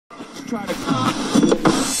Do not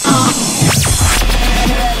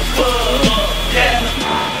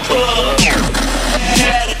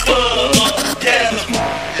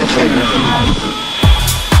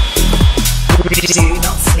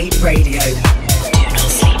sleep radio. Do not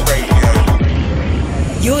sleep radio.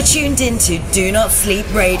 You're tuned into Do Not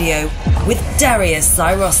Sleep Radio with Darius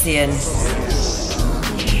Syrossian.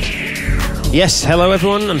 Yes, hello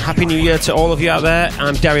everyone and Happy New Year to all of you out there.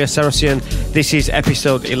 I'm Darius Syrossian. This is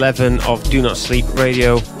episode 11 of Do Not Sleep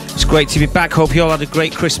Radio. It's great to be back. Hope you all had a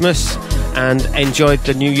great Christmas and enjoyed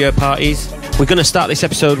the New Year parties. We're going to start this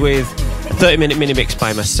episode with a 30-minute mini mix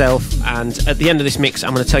by myself, and at the end of this mix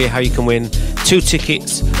I'm going to tell you how you can win 2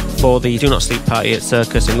 tickets for the Do Not Sleep party at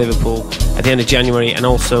Circus in Liverpool at the end of January, and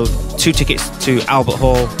also 2 tickets to Albert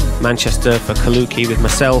Hall, Manchester for Kaluki with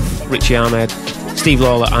myself, Richie Ahmed, Steve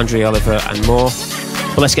Lawler, Andre Oliver and more.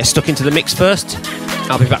 But let's get stuck into the mix first.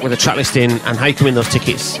 I'll be back with a track listing and how you can win those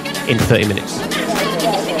tickets in 30 minutes.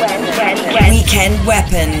 Weekend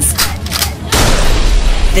Weapons.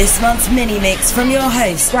 This month's mini mix from your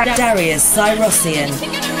host, Darius Syrossian.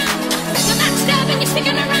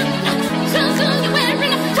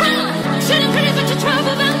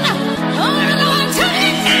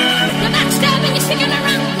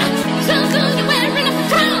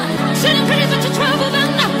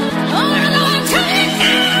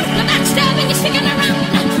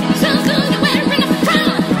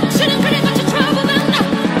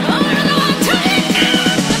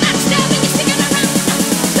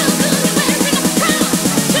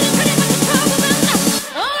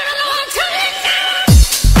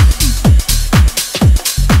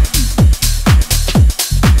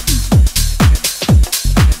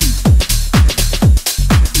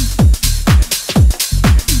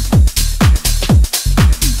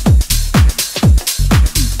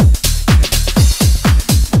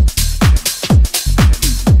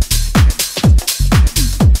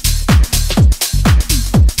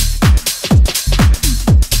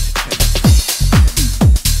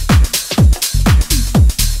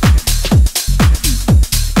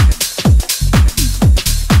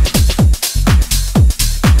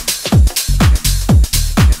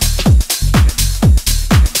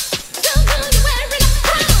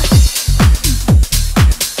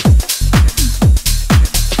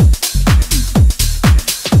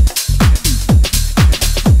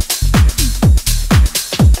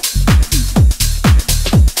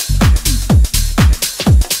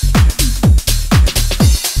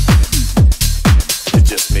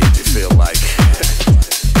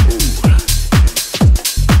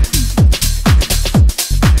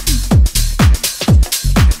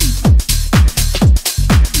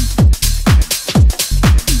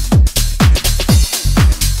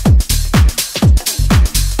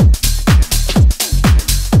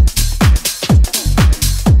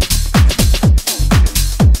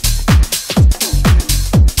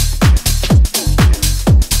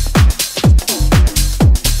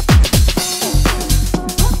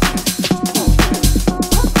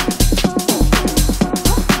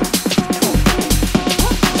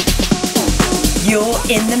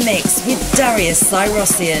 In the mix with Darius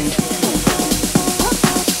Syrossian.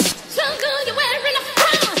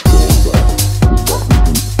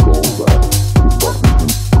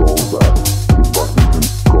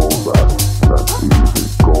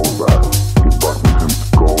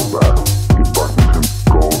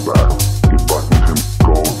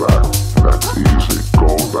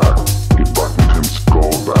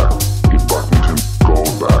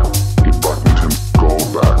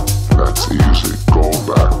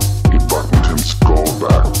 Go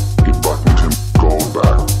back.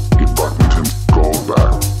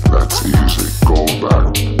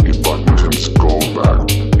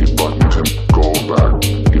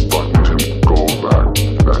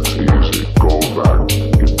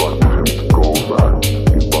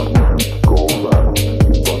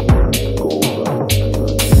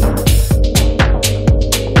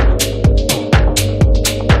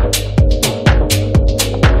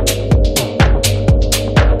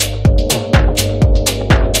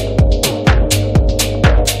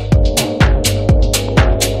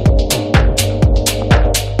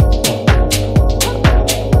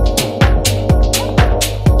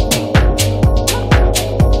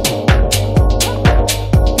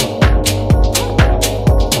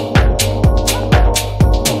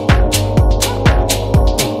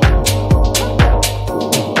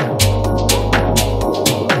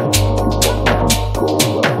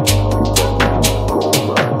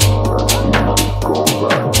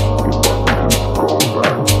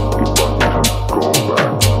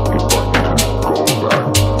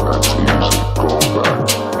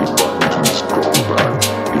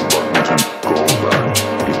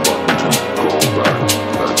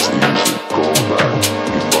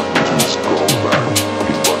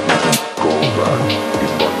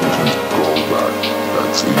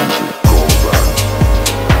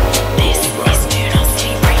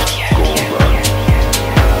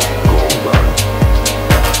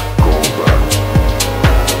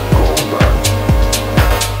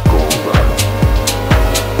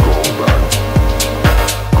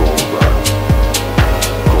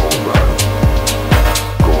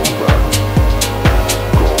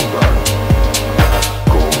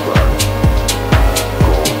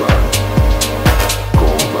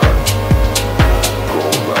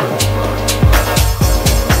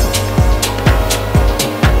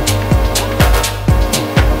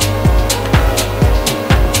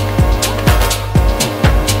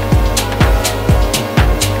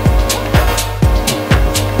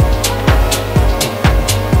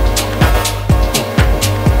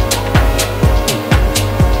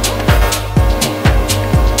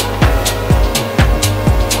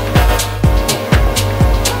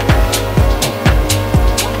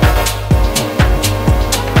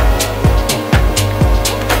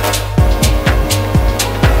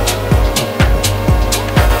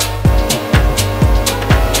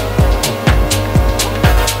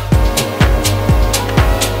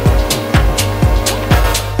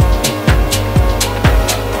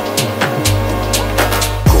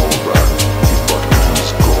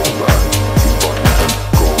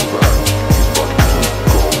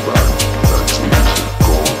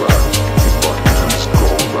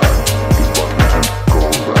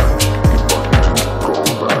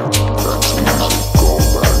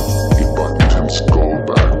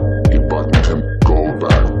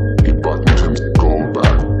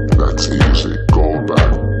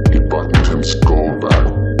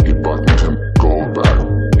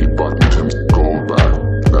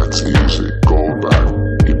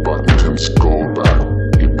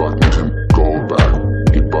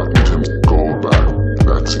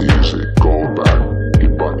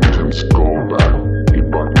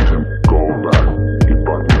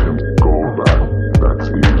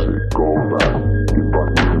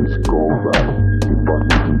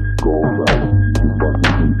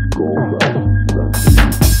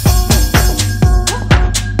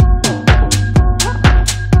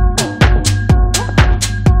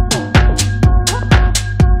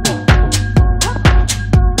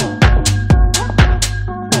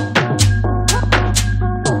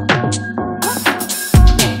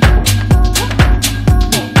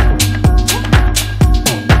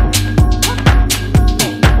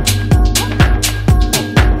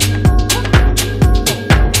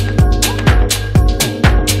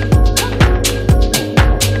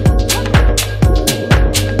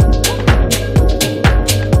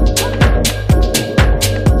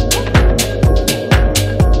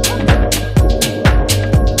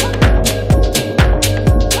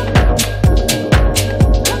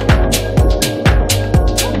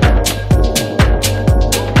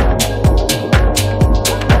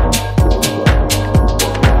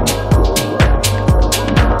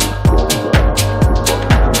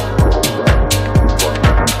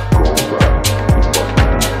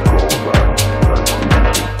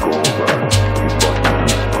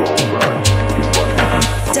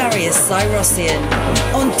 Darius Syrossian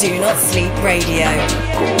on Do Not Sleep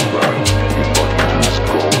Radio.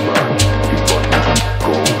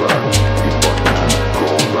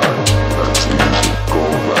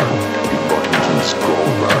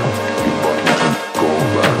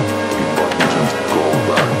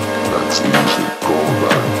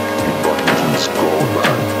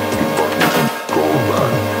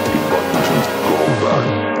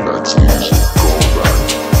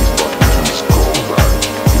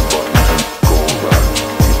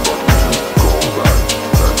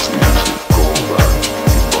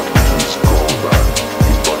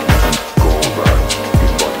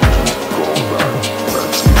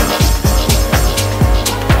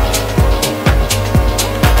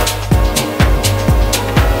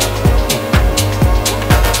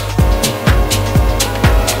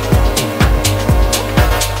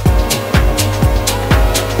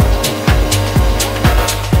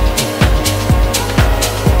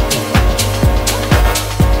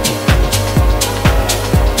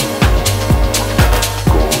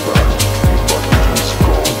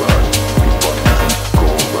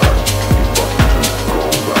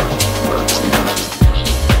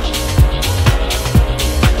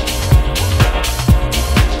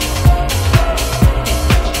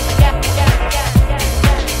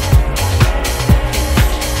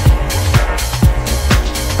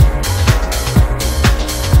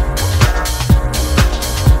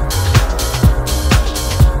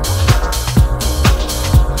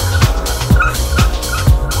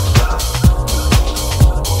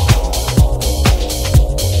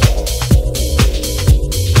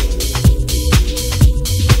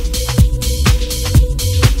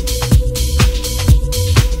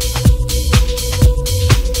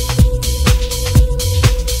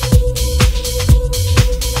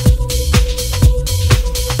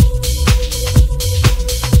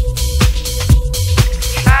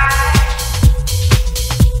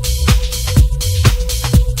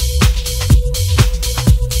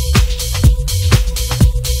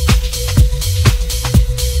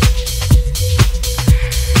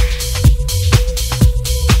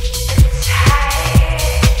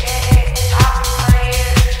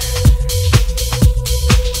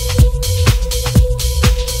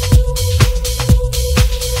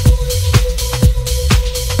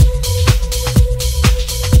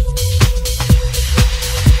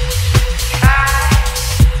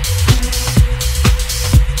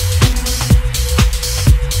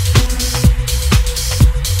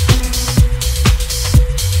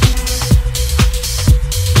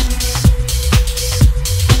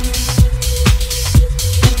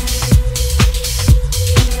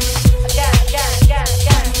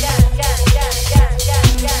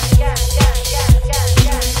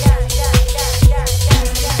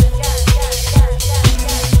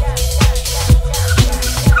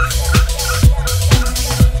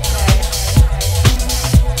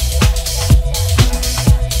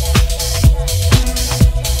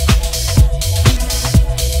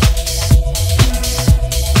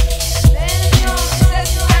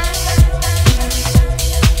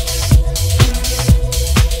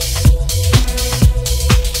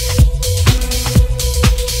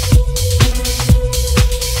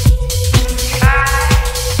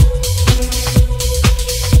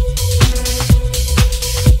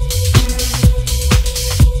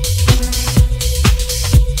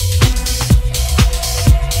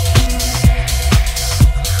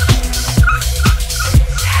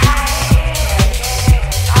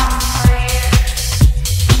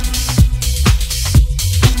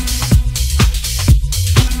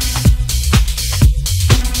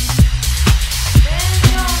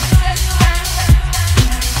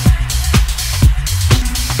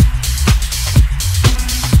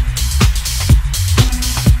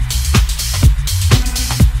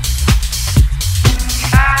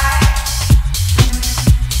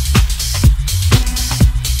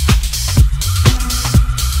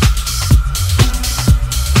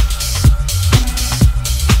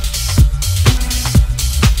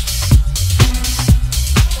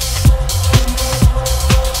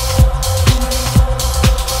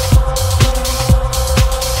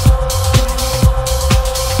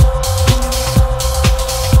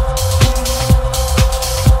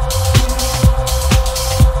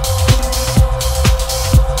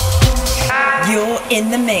 in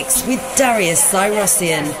the mix with Darius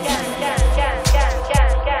Syrossian.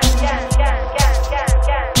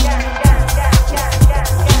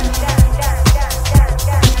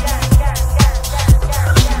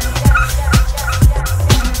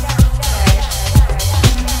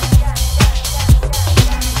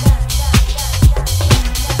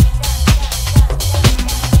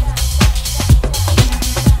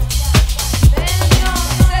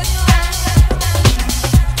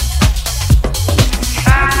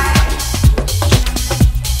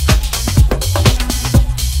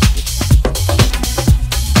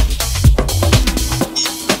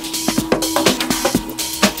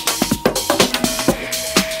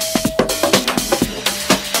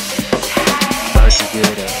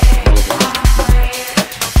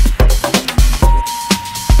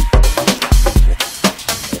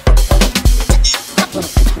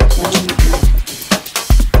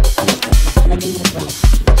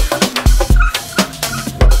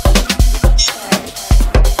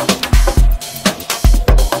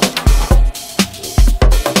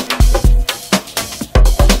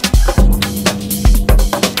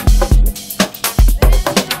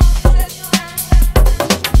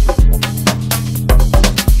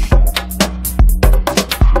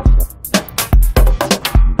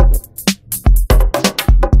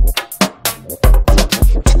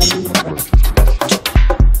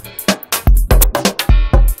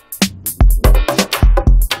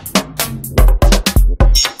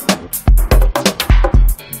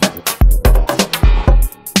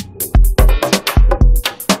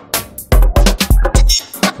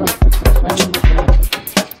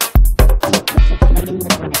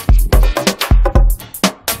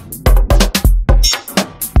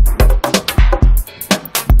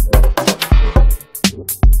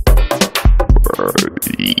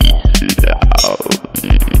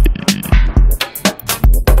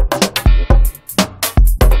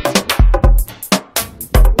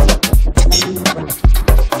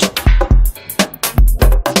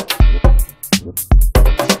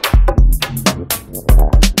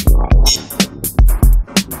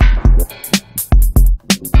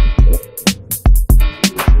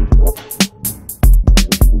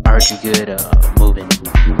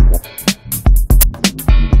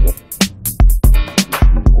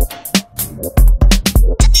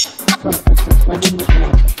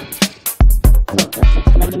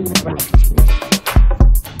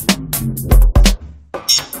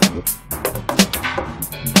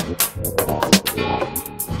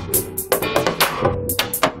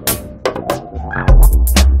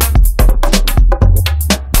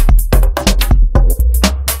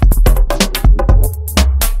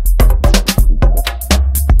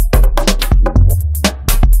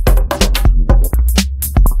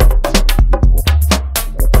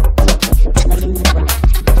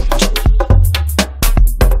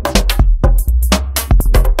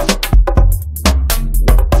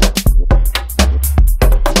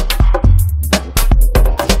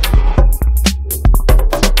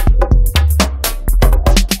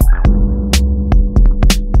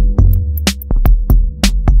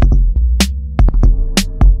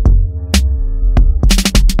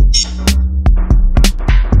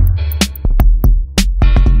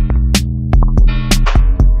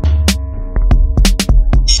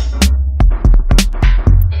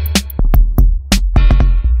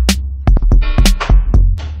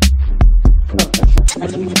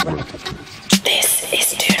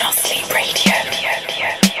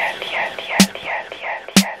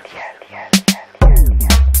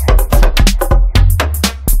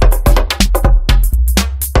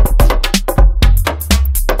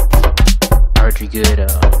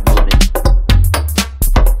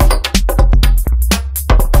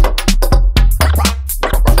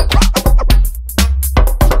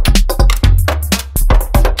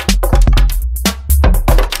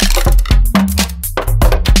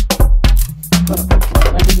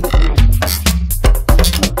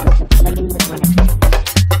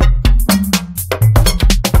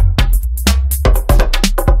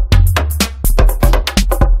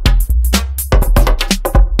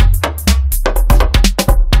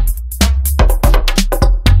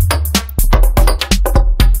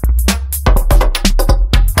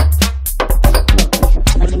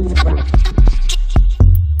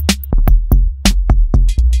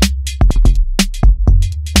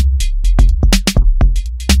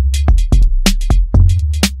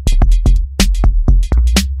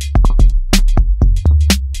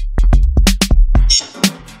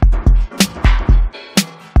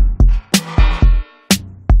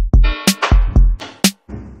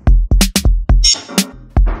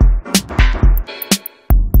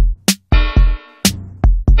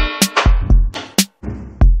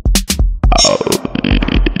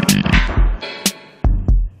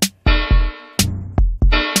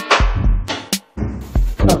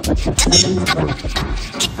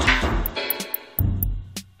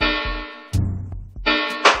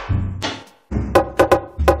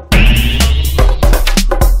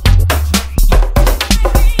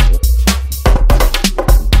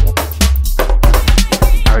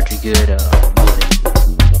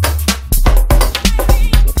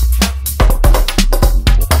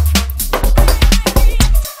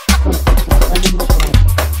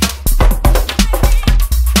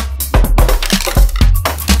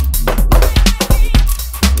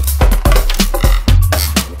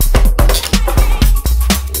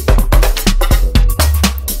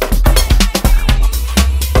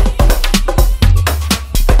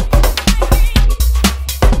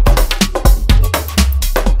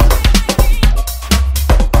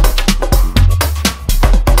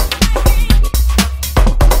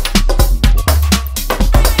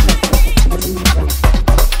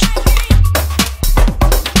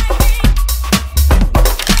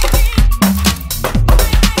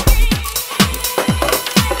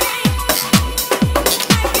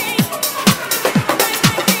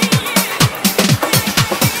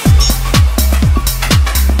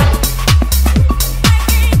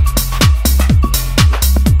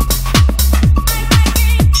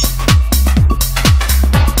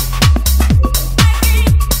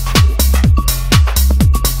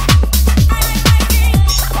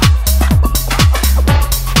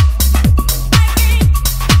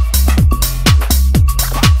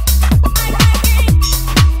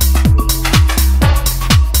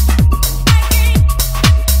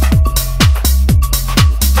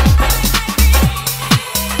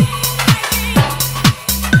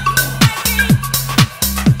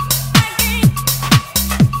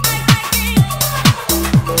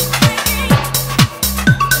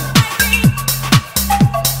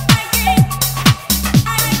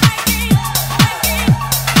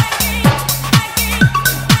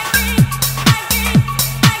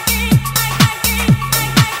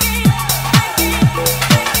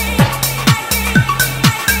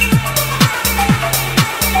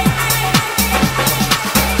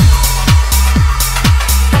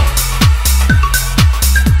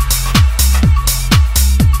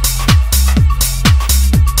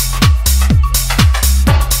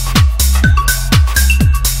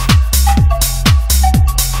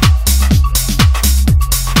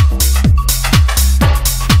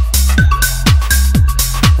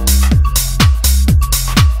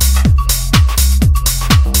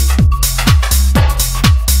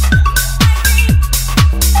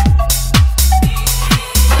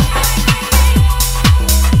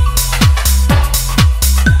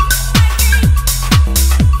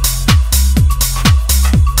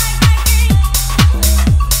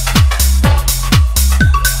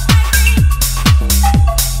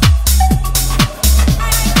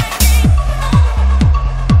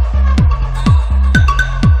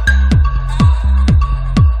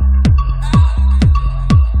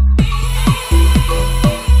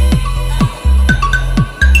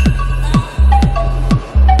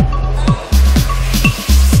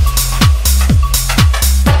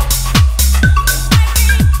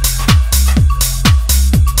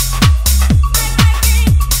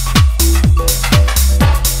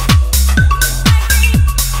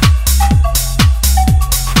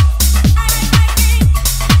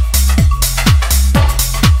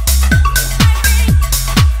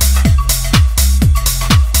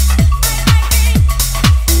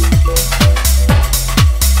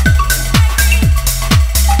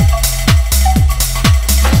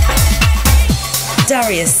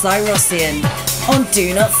 Darius Syrossian on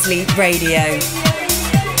Do Not Sleep Radio.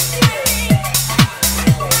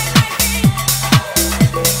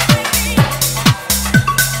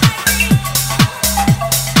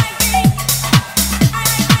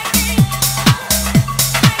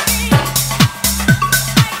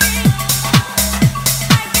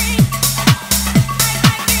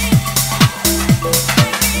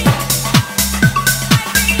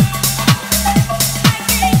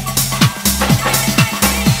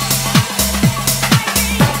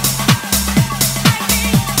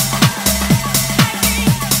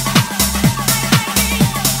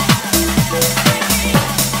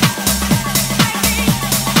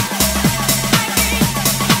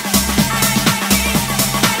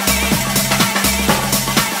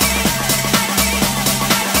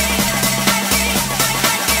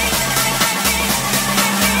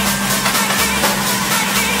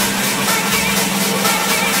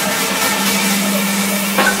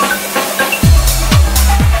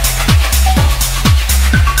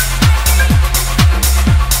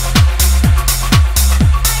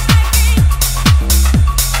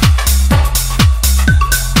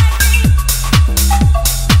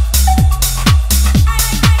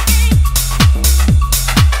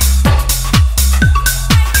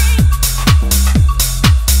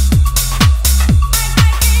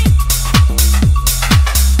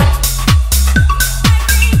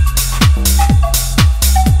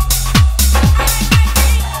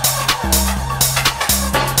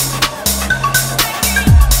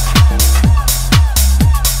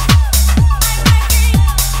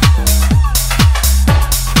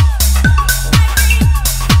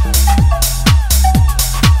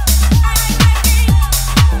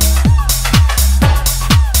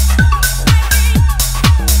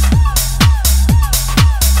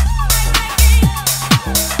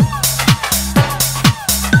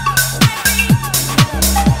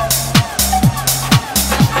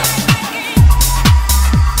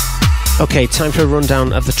 Okay, time for a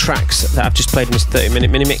rundown of the tracks that I've just played in this 30-minute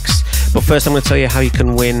mini-mix. But first I'm going to tell you how you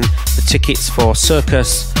can win the tickets for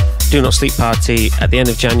Circus Do Not Sleep Party at the end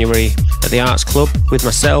of January at the Arts Club with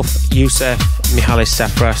myself, Youssef, Mihalis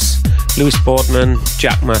Safras, Lewis Boardman,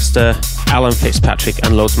 Jack Master, Alan Fitzpatrick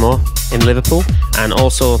and loads more in Liverpool. And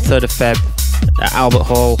also 3rd of Feb at Albert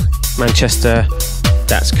Hall, Manchester.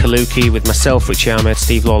 That's Kaluki with myself, Richie Ahmed,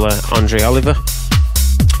 Steve Lawler, Andre Oliver.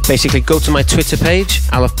 Basically, go to my Twitter page.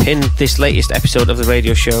 I'll have pinned this latest episode of the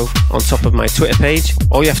radio show on top of my Twitter page.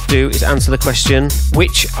 All you have to do is answer the question,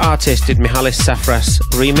 which artist did Mihalis Safras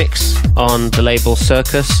remix on the label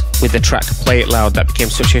Circus with the track Play It Loud that became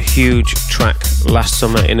such a huge track last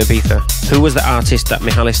summer in Ibiza? Who was the artist that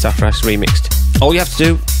Mihalis Safras remixed? All you have to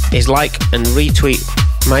do is like and retweet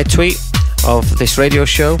my tweet of this radio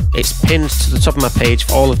show. It's pinned to the top of my page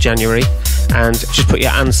for all of January, and just put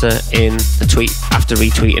your answer in the tweet after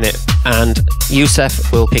retweeting it, and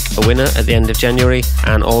Youssef will pick a winner at the end of January,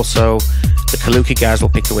 and also the Kaluki guys will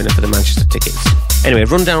pick a winner for the Manchester tickets. Anyway,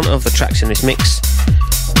 rundown of the tracks in this mix.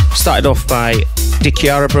 Started off by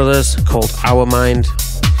Dichiara Brothers called Our Mind.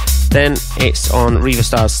 Then it's on Riva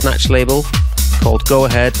Star's Snatch label called Go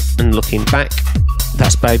Ahead and Looking Back.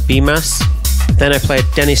 That's by B-Mass. Then I played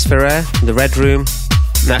Dennis Ferrer, The Red Room,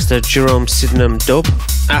 and that's the Jerome Sydenham dub.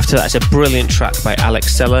 After that, it's a brilliant track by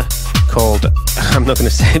Alex Seller called, I'm not going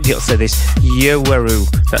to be able to say this, Yeweru.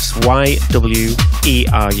 That's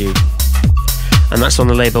Y-W-E-R-U. And that's on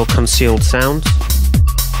the label Concealed Sounds.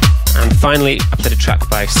 And finally, I played a track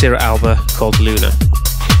by Sierra Alba called Luna.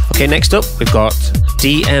 Okay, next up, we've got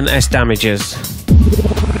DNS Damages.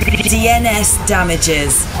 DNS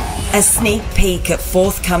Damages. A sneak peek at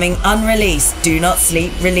forthcoming unreleased Do Not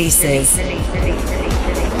Sleep releases.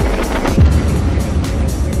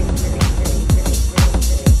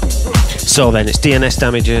 So then, it's DNS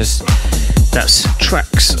Damages. That's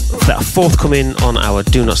tracks that are forthcoming on our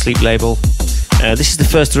Do Not Sleep label. This is the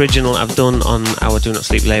first original I've done on our Do Not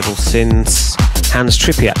Sleep label since Hans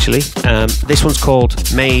Trippy, actually. This one's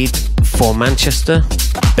called Made for Manchester.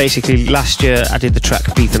 Basically, last year I did the track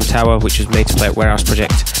Beetham Tower, which was made to play at Warehouse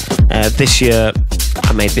Project. This year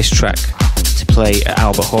I made this track to play at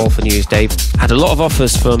Albert Hall for New Year's Day. I had a lot of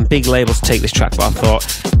offers from big labels to take this track, but I thought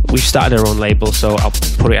we've started our own label, so I'll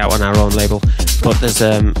put it out on our own label. But there's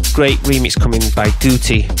a great remix coming by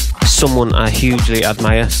Guti, someone I hugely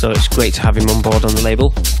admire, so it's great to have him on board on the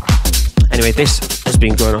label. Anyway, this has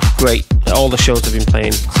been going off great. All the shows I've been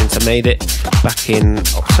playing since I made it back in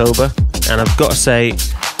October, and I've got to say,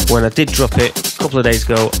 when I did drop it a couple of days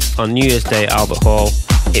ago on New Year's Day at Albert Hall,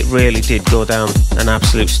 it really did go down an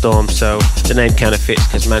absolute storm, so the name kind of fits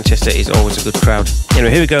because Manchester is always a good crowd.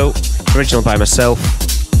 Anyway, here we go. Original by myself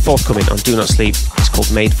forthcoming on Do Not Sleep. It's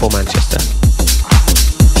called Made for Manchester.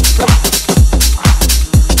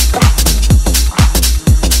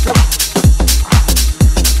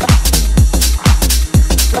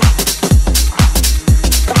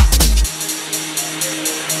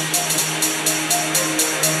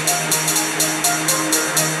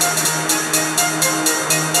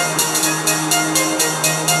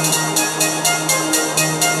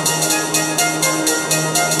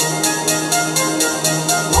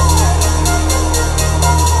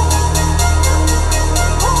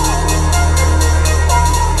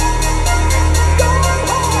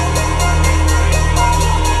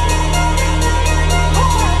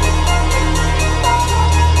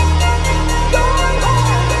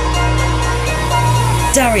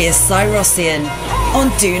 Mihalis Safras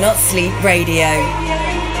on Do Not Sleep Radio.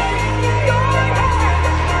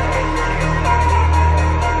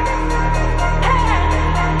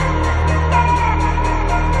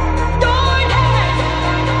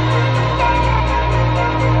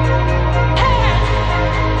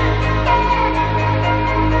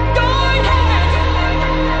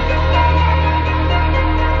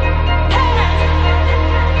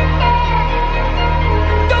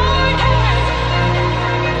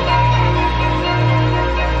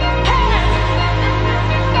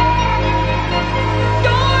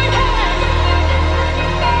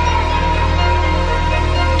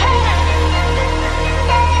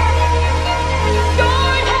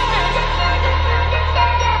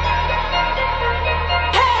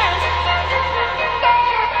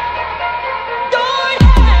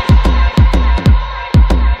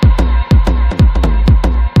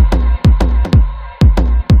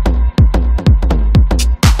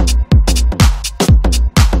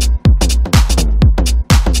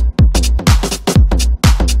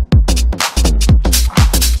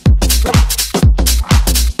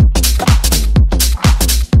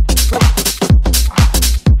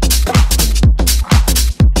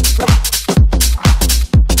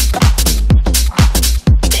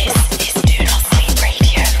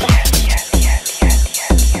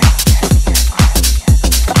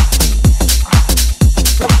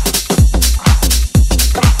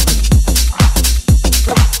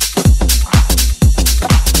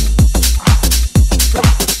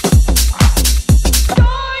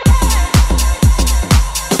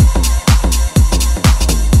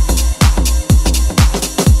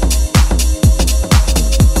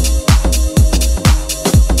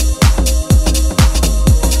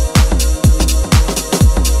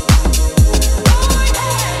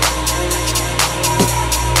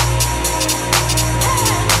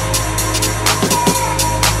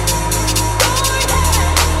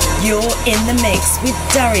 In the mix with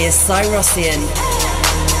Mihalis Safras.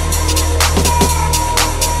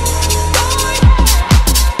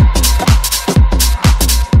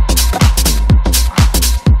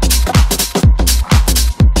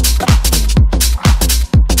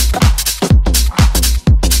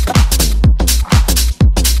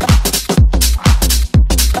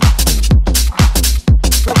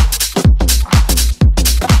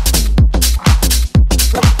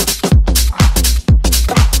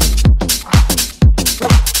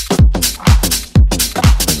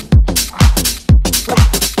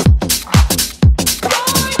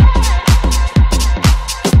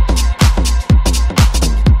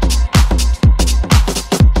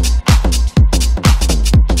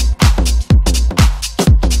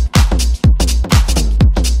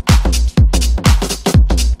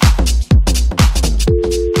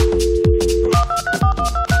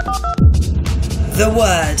 The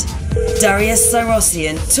Word. Mihalis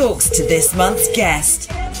Safras talks to this month's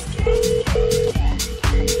guest.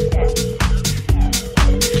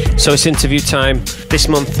 So it's interview time. This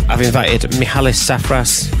month I've invited Mihalis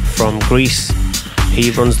Safras from Greece.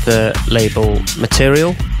 He runs the label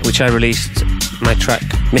Material, which I released my track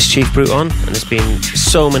Mischief Brute on, and there's been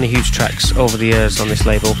so many huge tracks over the years on this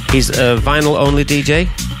label. He's a vinyl only DJ,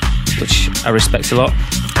 which I respect a lot,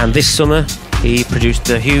 and this summer he produced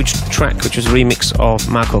a huge track which was a remix of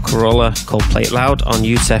Marco Carolla called Play It Loud on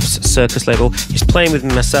Youssef's Circus label. He's playing with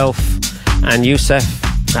myself and Youssef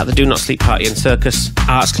at the Do Not Sleep Party and Circus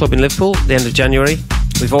Arts Club in Liverpool at the end of January.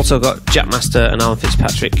 We've also got Jack Master and Alan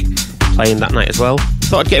Fitzpatrick playing that night as well.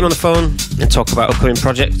 Thought I'd get him on the phone and talk about upcoming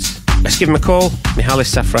projects. Let's give him a call.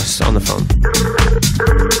 Mihalis Safras on the phone.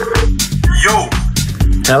 Yo!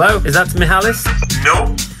 Hello, is that Mihalis?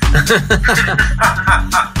 No.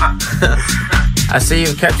 I see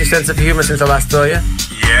you've kept your sense of humour since I last saw you.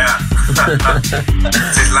 Yeah.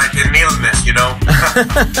 It's like an illness, you know.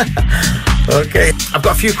 Okay. I've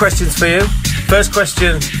got a few questions for you. First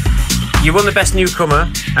question, You won the Best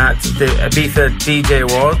Newcomer at the Ibiza DJ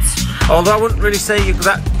Awards. Although I wouldn't really say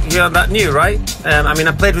you're that new, right? I mean,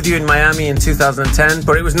 I played with you in Miami in 2010,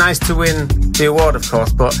 but it was nice to win the award, of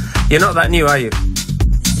course. But you're not that new, are you?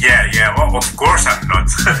 Yeah. Well, of course I'm not.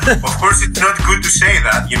 Of course, it's not good to say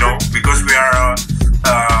that, because we are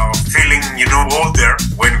feeling, older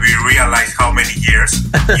when we realize how many years.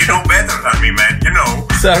 You know better than me, man.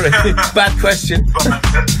 Sorry, bad question.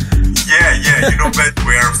 Yeah, but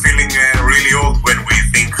we are feeling really old when we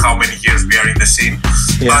think how many years we are in the scene.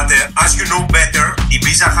 Yeah. But as you know better,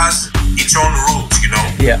 Ibiza has its own rules,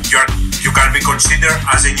 Yeah. You can be considered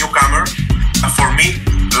as a newcomer. For me,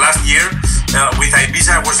 last year, with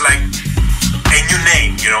Ibiza, was like a new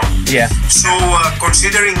name, Yeah. So,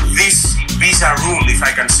 considering this Ibiza rule, if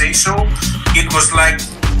I can say so, it was like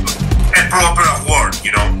a proper award,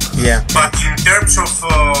 Yeah. But in terms of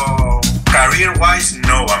career-wise,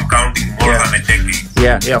 no, I'm counting more than a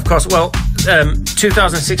decade. Yeah, of course. Well,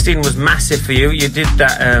 2016 was massive for you. You did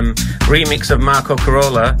that remix of Marco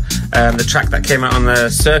Carola, the track that came out on the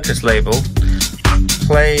Circus label.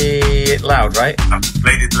 Play It Loud, right? I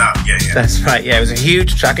played It Loud, yeah. That's right, yeah. It was a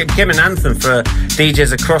huge track. It became an anthem for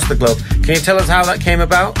DJs across the globe. Can you tell us how that came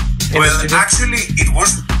about? Well, actually, it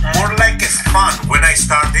was more like a fun. When I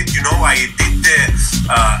started, I did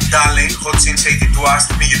Dale, Hot Since 82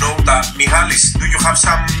 asked me, that Mihalis, do you have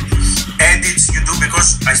some edits you do?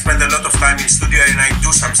 Because I spend a lot of time in studio and I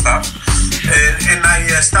do some stuff. And I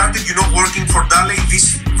started, working for Dale,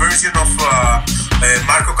 this version of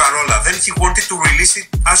Marco Carola. Then he wanted to release it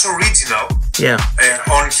as original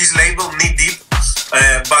on his label, Knee Deep.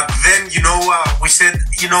 But then, we said,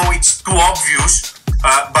 it's too obvious.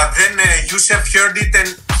 But then Yusef heard it and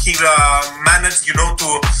he managed,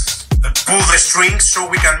 to pull the strings so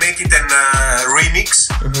we can make it a remix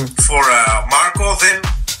for Marco. Then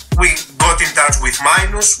we got in touch with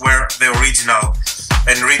Minus, where the original,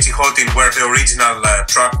 and Richie Houghton, where the original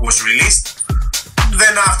track was released.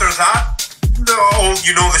 Then after that,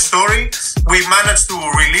 the story. We managed to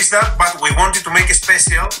release that, but we wanted to make a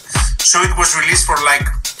special, so it was released for like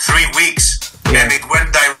 3 weeks, and it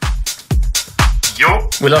went direct. Yo?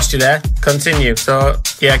 We lost you there. Continue. So,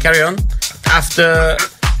 carry on. After...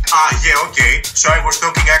 okay. So I was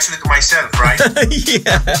talking actually to myself, right?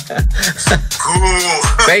 Yeah.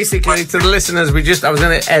 Cool. Basically, to the listeners, I was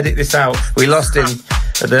going to edit this out. We lost him.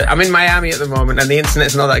 I'm in Miami at the moment, and the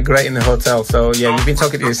internet's not that great in the hotel. So, you've been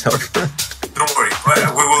talking to yourself. Don't worry.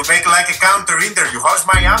 We will make like a counter interview. How's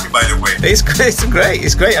Miami, by the way? It's great.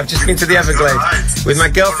 It's great. I've just been to the Everglades. Right. With my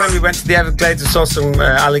girlfriend, we went to the Everglades and saw some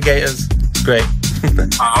alligators. It's great.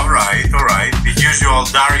 All right. The usual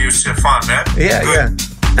Darius fun, eh? Yeah.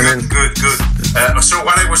 Good. So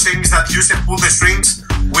what I was saying is that Yusef pulled the strings.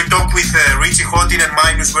 We talked with Richie Houghton and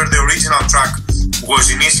Minus, where the original track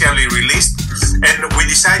was initially released, and we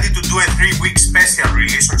decided to do a 3-week special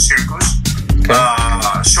release on Circus. Okay.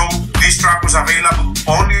 So this track was available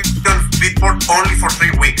only on Beatport only for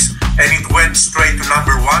 3 weeks, and it went straight to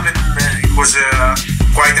number 1, and it was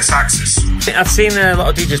quite a success. I've seen a lot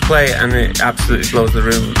of DJs play it, and it absolutely blows the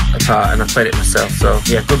room apart, and I've played it myself, so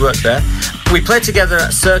good work there. We played together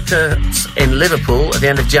at Circus in Liverpool at the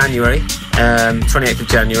end of January, 28th of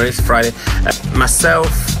January, it's a Friday.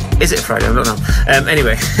 Myself, is it a Friday? I don't know.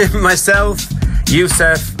 Anyway, myself,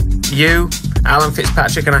 Yusef, you, Alan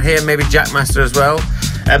Fitzpatrick, and I hear maybe Jackmaster as well.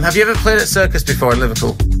 Have you ever played at Circus before in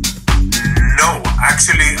Liverpool? No,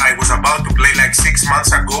 actually I was about to play like 6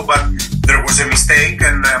 months ago, but there was a mistake,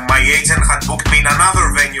 and my agent had booked me in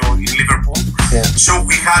another venue in Liverpool. So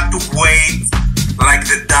we had to wait like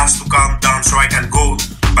the dust to calm down so I can go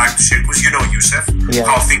back to Circus. Yusef,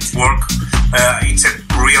 how things work. It's a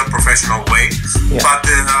real professional way. But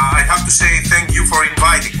I have to say thank you for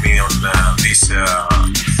inviting me on this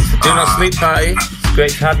Do Not Sleep party. It's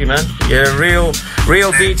great to have you, man. You're a real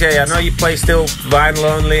DJ. I know you play still vinyl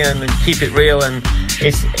only and keep it real, and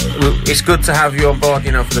it's good to have you on board,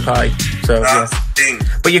 for the party. So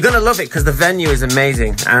but you're gonna love it because the venue is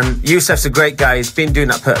amazing, and Yusef's a great guy. He's been doing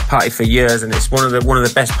that party for years, and it's one of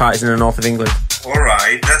the best parties in the north of England. All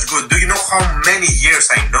right, that's good. Do you know how many years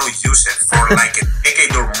I know Yusef? For like a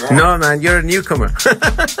decade or more? No, man, you're a newcomer.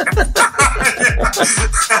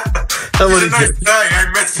 I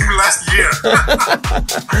met him last year.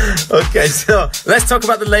 Okay, so let's talk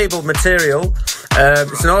about the label Material.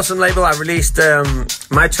 It's an awesome label. I released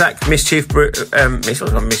my track Mischief Brew. It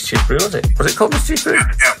wasn't Mischief Brew, was it? Was it called Mischief Brew?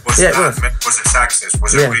 It was a success.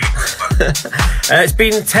 Was a really good one. It's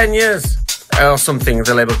been 10 years or something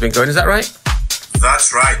the label's been going. Is that right?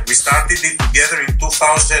 That's right. We started it together in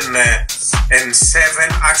 2007.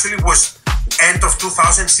 Actually, it was end of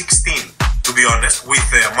 2016 to to be honest, with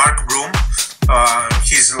Mark Broom.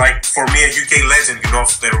 He's like, for me, a UK legend,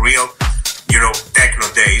 of the real, techno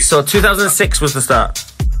days. So 2006 was the start?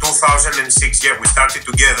 2006, yeah, we started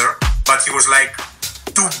together, but he was like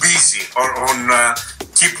too busy on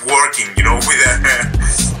keep working, with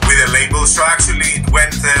a label. So actually it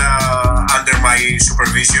went under my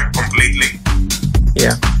supervision completely.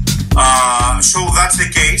 Yeah. So that's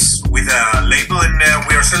the case with a label, and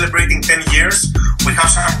we are celebrating 10 years. We have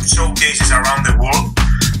some showcases around the world.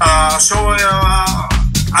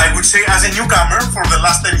 I would say, as a newcomer for the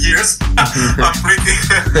last 10 years,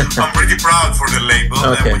 I'm pretty proud for the label.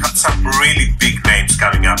 Okay. We have some really big names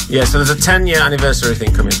coming up. Yeah, so there's a 10-year anniversary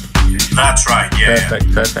thing coming. That's right, yeah.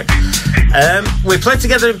 Perfect. We played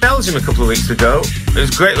together in Belgium a couple of weeks ago. It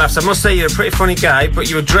was great laughs. I must say, you're a pretty funny guy, but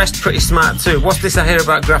you were dressed pretty smart too. What's this I hear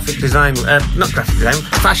about graphic design? Not graphic design,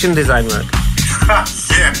 fashion design work.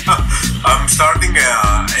 Yeah, I'm starting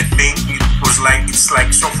a thing. It's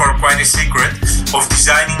like so far quite a secret of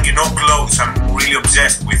designing, clothes. I'm really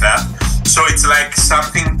obsessed with that. So it's like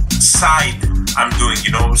something side I'm doing,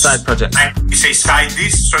 Side project. You say side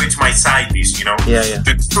dish, so it's my side dish, Yeah.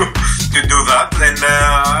 To do that, and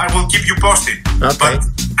I will keep you posted. Okay. But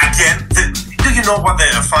again, do you know what the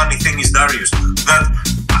funny thing is, Darius? That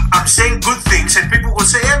I'm saying good things, and people will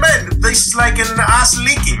say, "Hey man, this is like an ass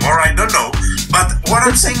leaking," or I don't know. But what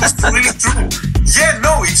I'm saying is really true. Yeah,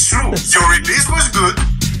 no, it's true. Your release was good,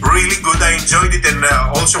 really good. I enjoyed it, and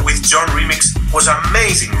also with John remix was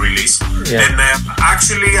amazing release. Yeah. And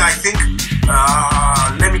actually, I think,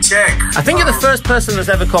 let me check. I think you're the first person that's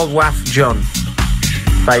ever called WAF John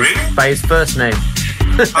by his first name.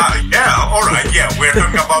 Yeah, all right. Yeah, we're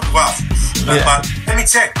talking about WAF. Yeah. But let me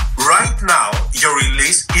check. Right now, your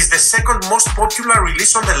release is the second most popular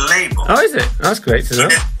release on the label. Oh, is it? That's great to know.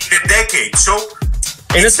 In a decade. So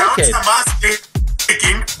In a sounds decade?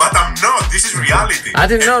 amazing, but I'm not. This is reality. I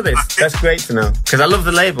didn't know this. That's great to know because I love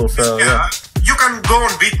the label. So yeah. You can go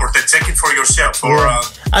on Beatport and check it for yourself. Or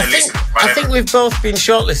I think we've both been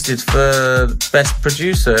shortlisted for best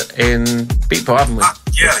producer in Beatport, haven't we?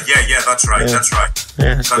 Yeah. That's right. Yeah. That's right.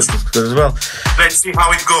 Yeah, that's good as well. Let's see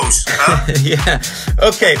how it goes. Huh? Yeah.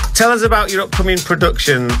 Okay. Tell us about your upcoming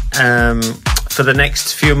production for the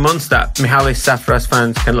next few months that Mihalis Safras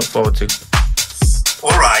fans can look forward to.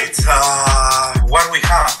 All right. What we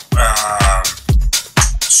have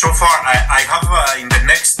so far, I have in the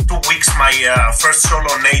next 2 weeks my first solo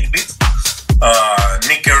on 8-bit,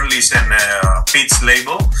 Nick Early's and Pete's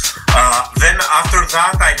label. Then after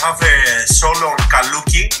that, I have a solo on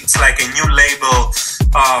Kaluki. It's like a new label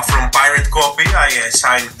from Pirate Copy. I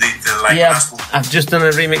signed it last week. I've just done a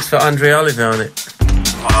remix for Andre Oliver on it.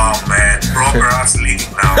 Oh man, proper ass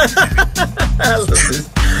leading now. I love this.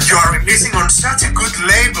 You are releasing on such a good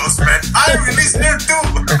labels, man. I released there too.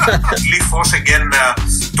 Lee Foss again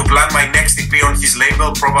to plan my next EP on his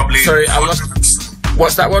label, probably. Sorry, I lost.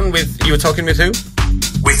 What's that one with? You were talking with who?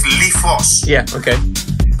 With Lee Foss. Yeah. Okay.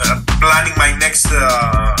 Planning my next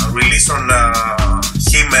release on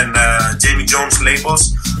him and Jamie Jones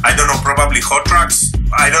labels. I don't know, probably Hot Tracks.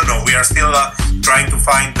 I don't know. We are still trying to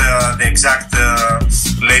find the exact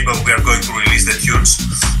label we are going to release the tunes.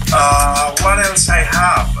 What else I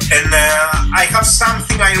have? And I have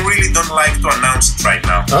something I really don't like to announce it right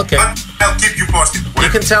now. Okay. But I'll keep you posted. You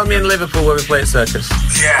can tell me in Liverpool where we play at Circus.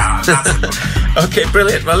 Yeah, that's it. Okay,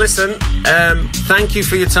 brilliant. Well, listen, thank you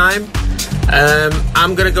for your time.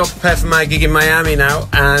 I'm going to go prepare for my gig in Miami now,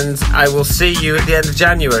 and I will see you at the end of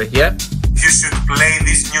January, yeah? You should play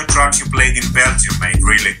these new tracks you played in Belgium, mate,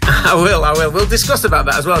 really. I will. We'll discuss about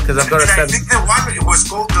that as well, because I've got to send... I think the one, it was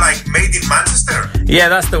called, like, Made in Manchester. Yeah,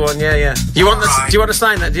 that's the one, yeah. Do you want to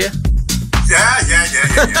sign that, do you? Yeah.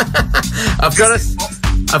 I've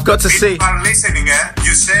got to see. People are listening, eh?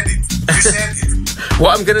 You said it.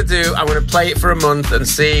 What I'm going to do, I'm going to play it for a month and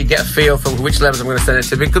get a feel for which levels I'm going to send it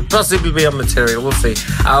to. It could possibly be on material. We'll see.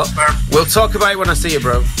 We'll talk about it when I see you,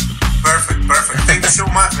 bro. Perfect. Thank you so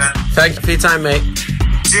much, man. Thank you for your time, mate.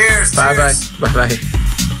 Cheers. Bye.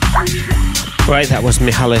 Right, that was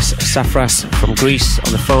Mihalis Safras from Greece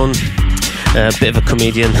on the phone. A bit of a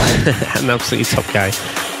comedian, an absolutely top guy.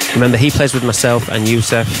 Remember, he plays with myself and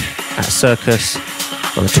Youssef at Circus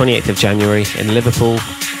on the 28th of January in Liverpool.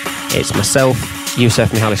 It's myself, Youssef,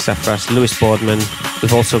 Mihalis Safras, Lewis Boardman.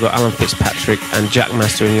 We've also got Alan Fitzpatrick and Jack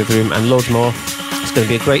Master in the other room, and loads more. It's going to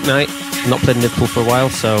be a great night. Not played in Liverpool for a while,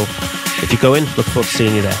 so if you go in, look forward to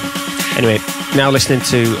seeing you there. Anyway, now listening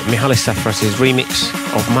to Mihalis Safras' remix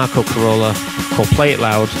of Marco Carola called Play It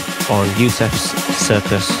Loud on Youssef's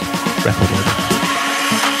Circus record label.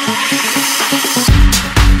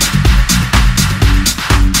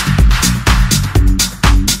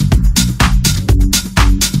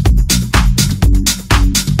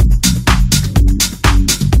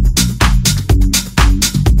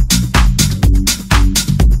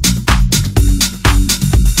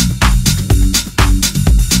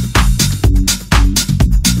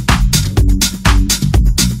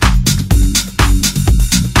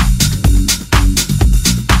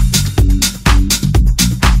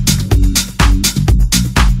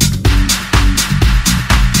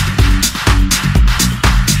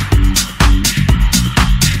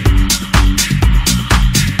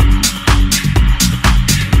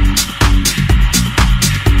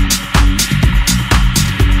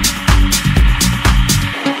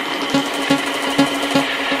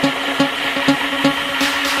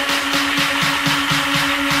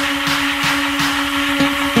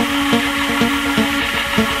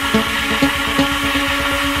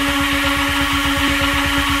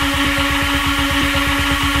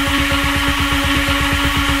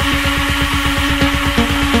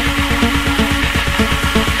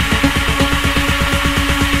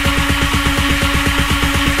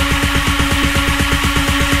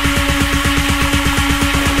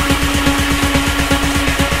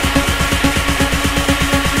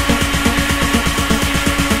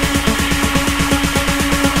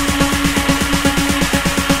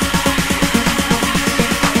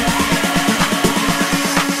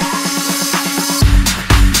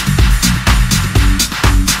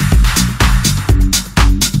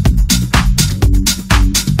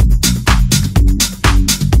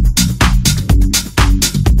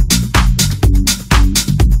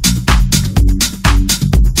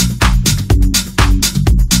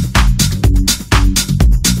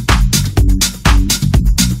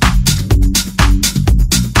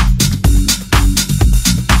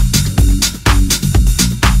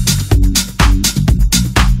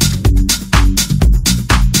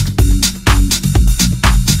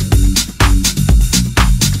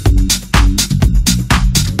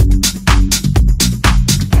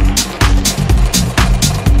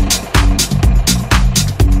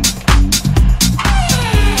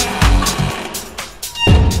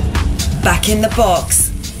 Back in the Box,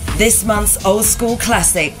 this month's old school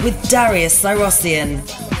classic with Darius Syrossian.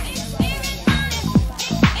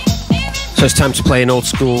 So it's time to play an old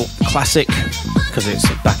school classic because it's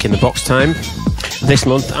Back in the Box time. This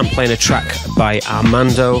month I'm playing a track by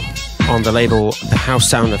Armando on the label The House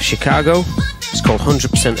Sound of Chicago. It's called 100%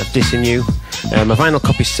 of Dissing You. My vinyl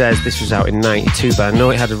copy says this was out in 92, but I know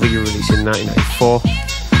it had a re-release in 1994.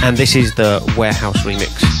 And this is the Warehouse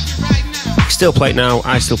remix. Still play it now,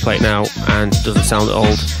 I still play it now, and it doesn't sound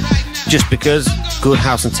old. Just because good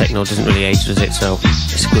house and techno doesn't really age, does it? So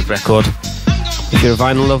it's a good record. If you're a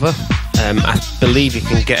vinyl lover, I believe you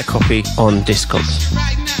can get a copy on Discogs.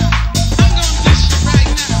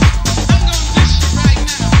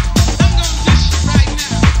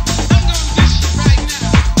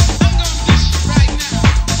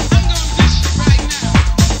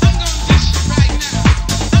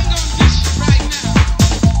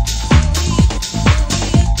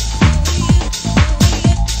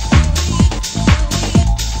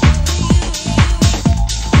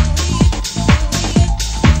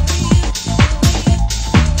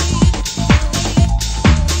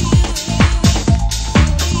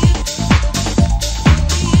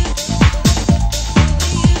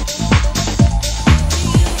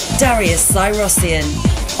 Darius Syrossian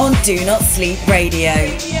on Do Not Sleep Radio.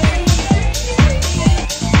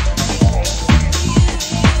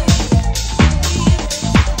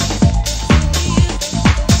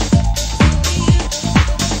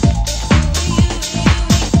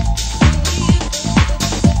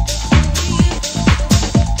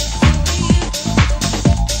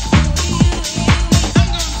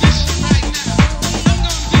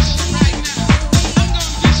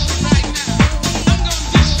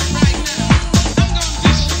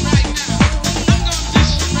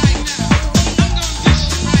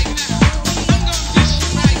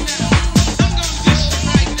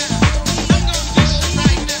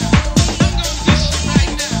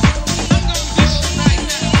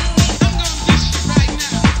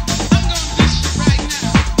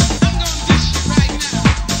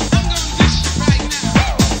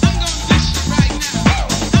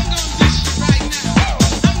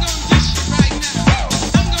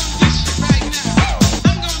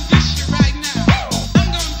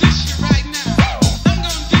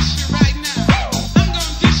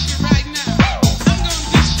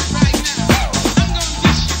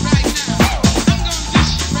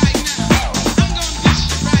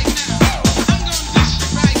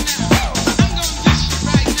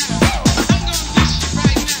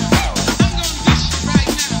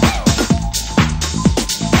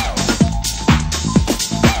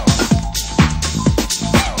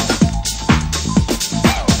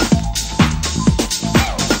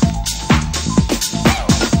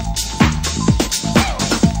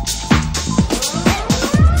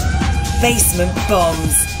 Basement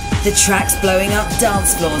Bombs, the tracks blowing up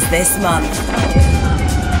dance floors this month.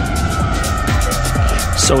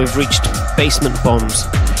 So we've reached Basement Bombs.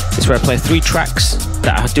 It's where I play 3 tracks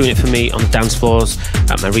that are doing it for me on dance floors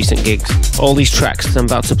at my recent gigs. All these tracks that I'm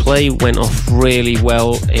about to play went off really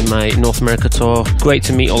well in my North America tour. Great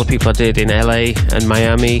to meet all the people I did in LA and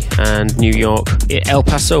Miami and New York. El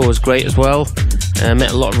Paso was great as well. I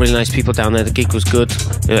met a lot of really nice people down there. The gig was good.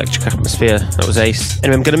 The electric atmosphere, that was ace.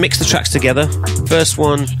 Anyway, I'm going to mix the tracks together. First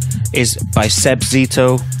one is by Seb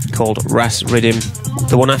Zito called Ras Riddim.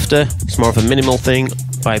 The one after is more of a minimal thing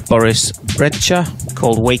by Boris Bredcha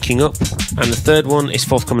called Waking Up. And the third one is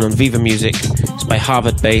forthcoming on Viva Music. It's by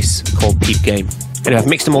Harvard Bass called Peep Game. Anyway, I've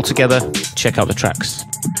mixed them all together. Check out the tracks.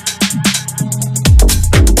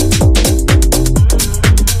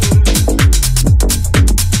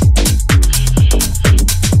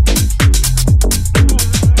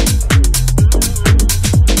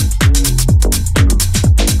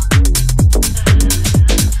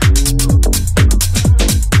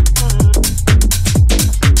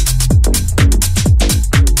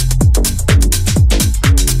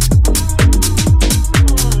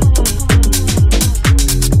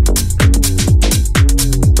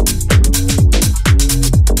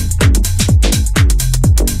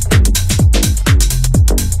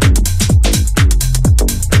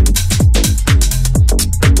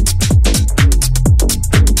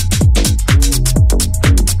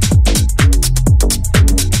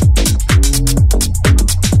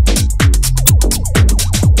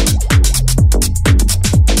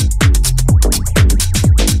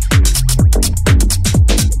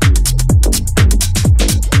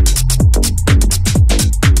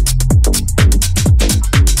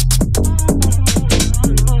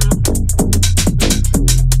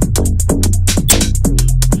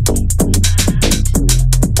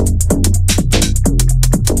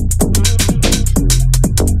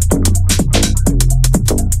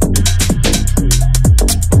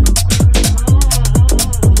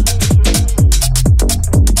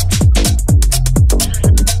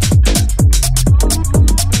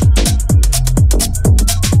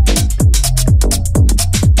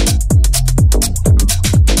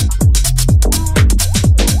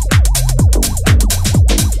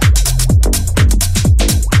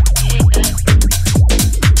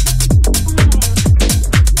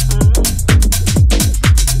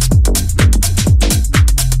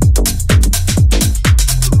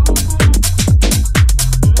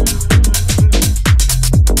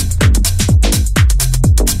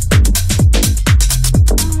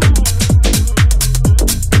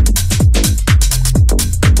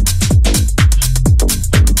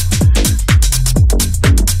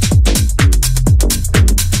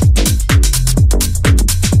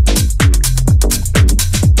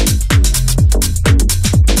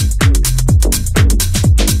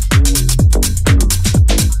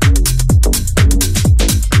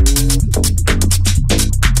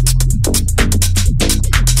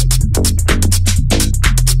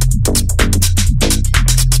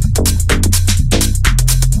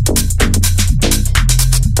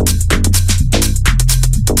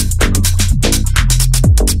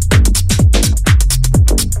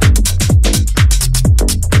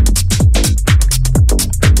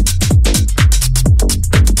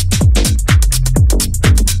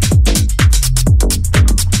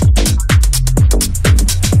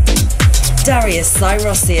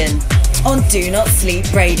 Syrossian on Do Not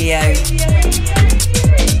Sleep Radio.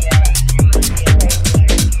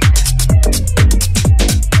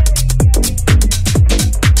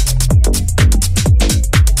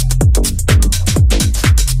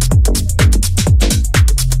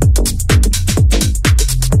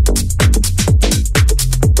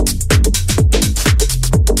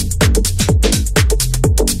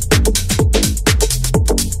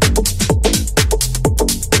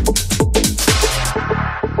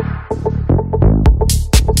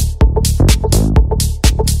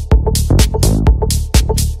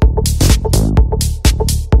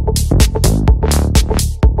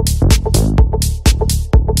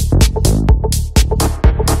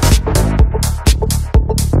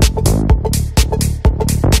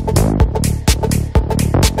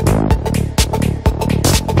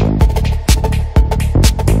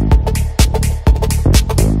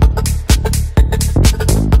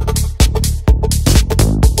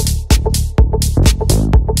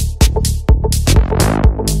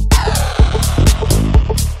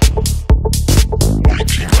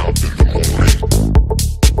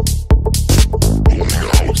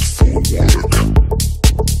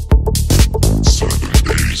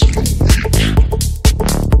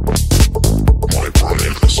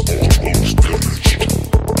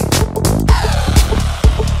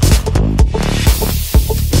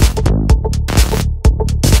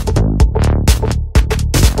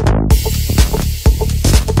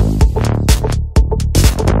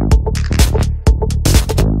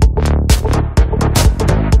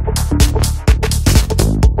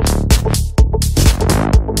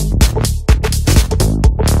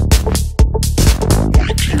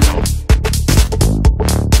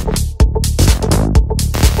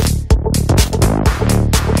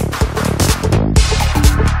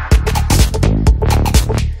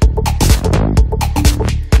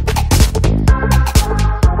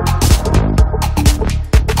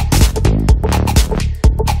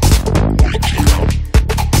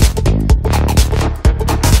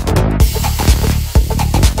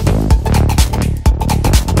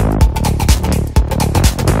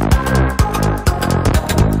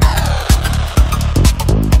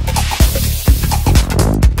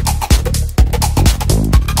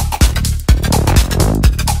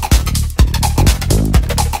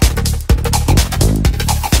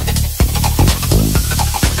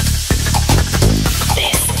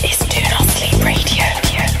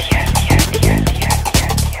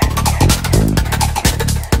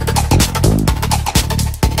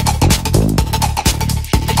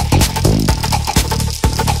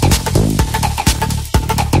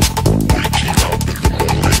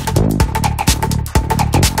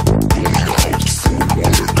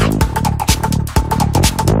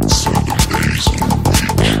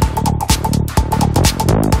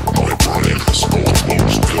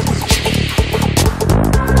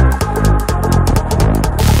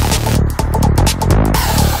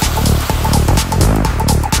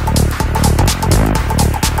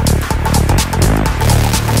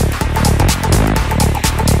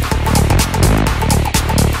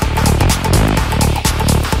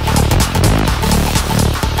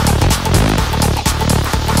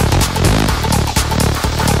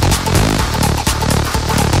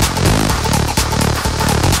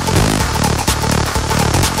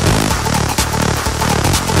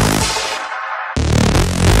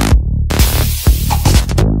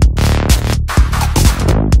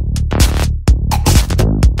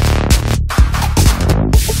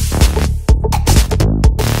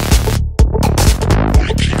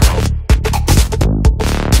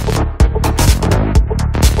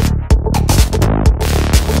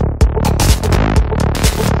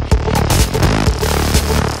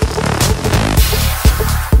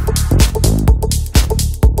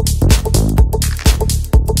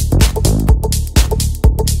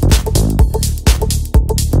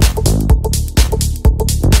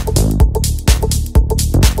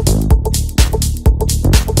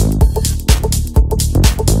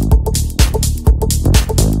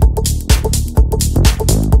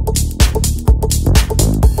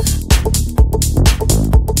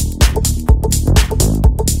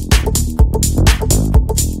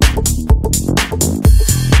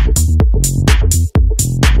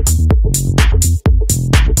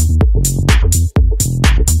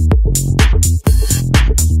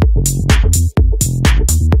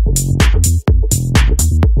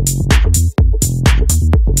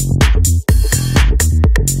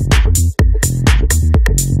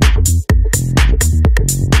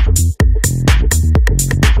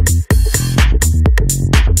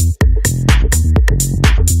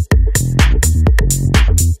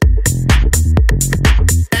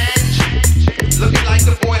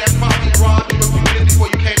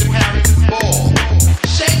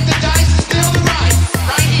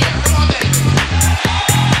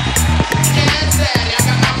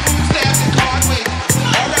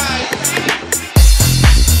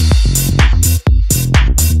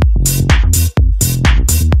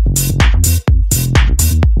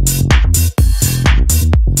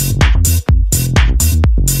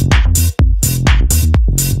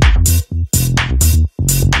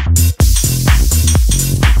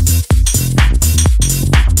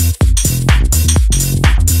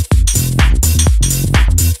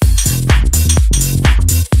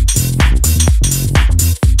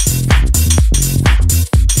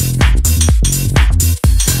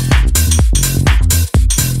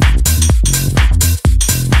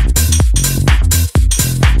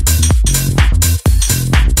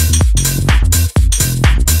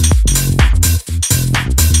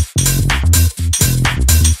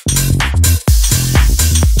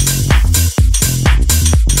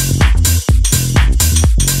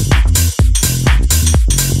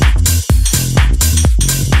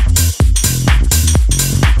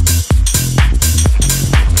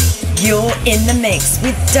 In the mix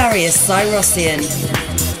with Darius Syrossian.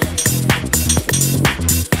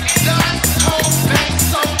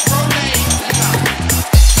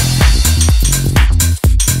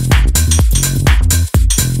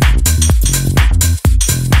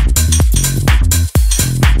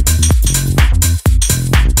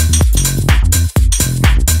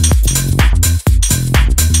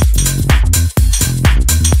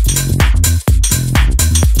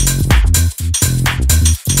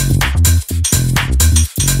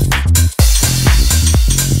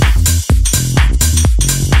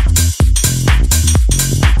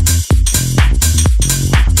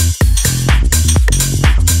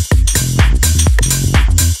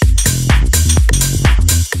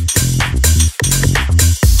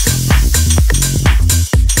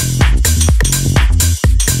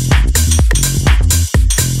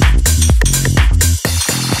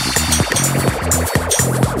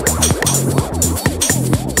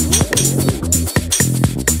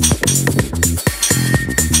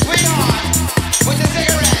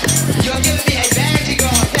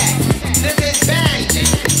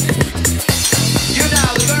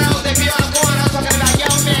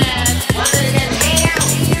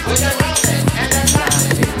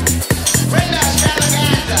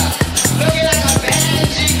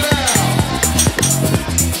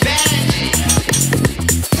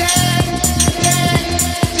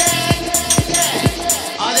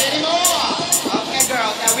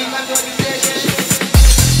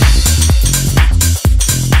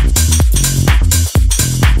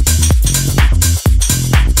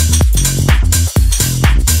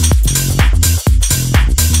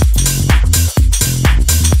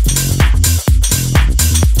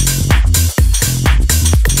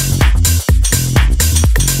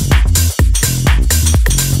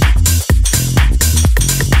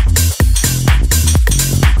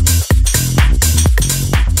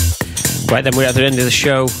 Right then, we're at the end of the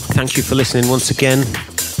show. Thank you for listening once again.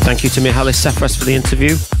 Thank you to Mihalis Safras for the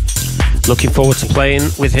interview. Looking forward to playing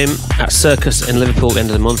with him at Circus in Liverpool at the end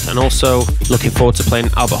of the month, and also looking forward to playing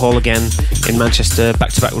Albert Hall again in Manchester,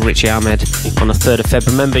 back to back with Richie Ahmed on the 3rd of Feb.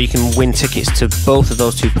 Remember, you can win tickets to both of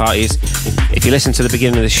those two parties if you listen to the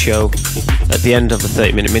beginning of the show. At the end of the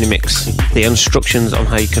 30-minute mini-mix, the instructions on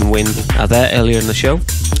how you can win are there earlier in the show.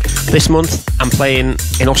 This month, I'm playing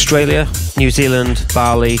in Australia, New Zealand,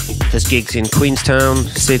 Bali. There's gigs in Queenstown,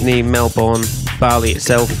 Sydney, Melbourne, Bali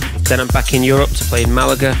itself. Then I'm back in Europe to play in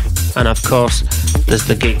Malaga. And of course, there's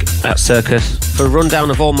the gig at Circus. For a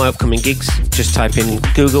rundown of all my upcoming gigs, just type in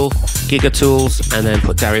Google Gigatools and then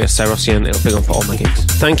put Darius Syrossian. It'll bring up all my gigs.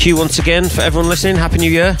 Thank you once again for everyone listening. Happy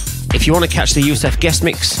New Year. If you want to catch the Youssef guest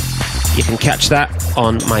mix, you can catch that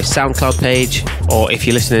on my SoundCloud page, or if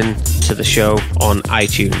you're listening to the show on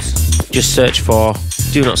iTunes. Just search for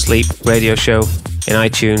Do Not Sleep Radio Show in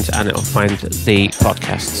iTunes and it'll find the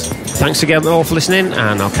podcasts. Thanks again all for listening,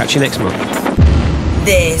 and I'll catch you next month.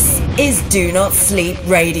 This is Do Not Sleep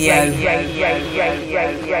Radio.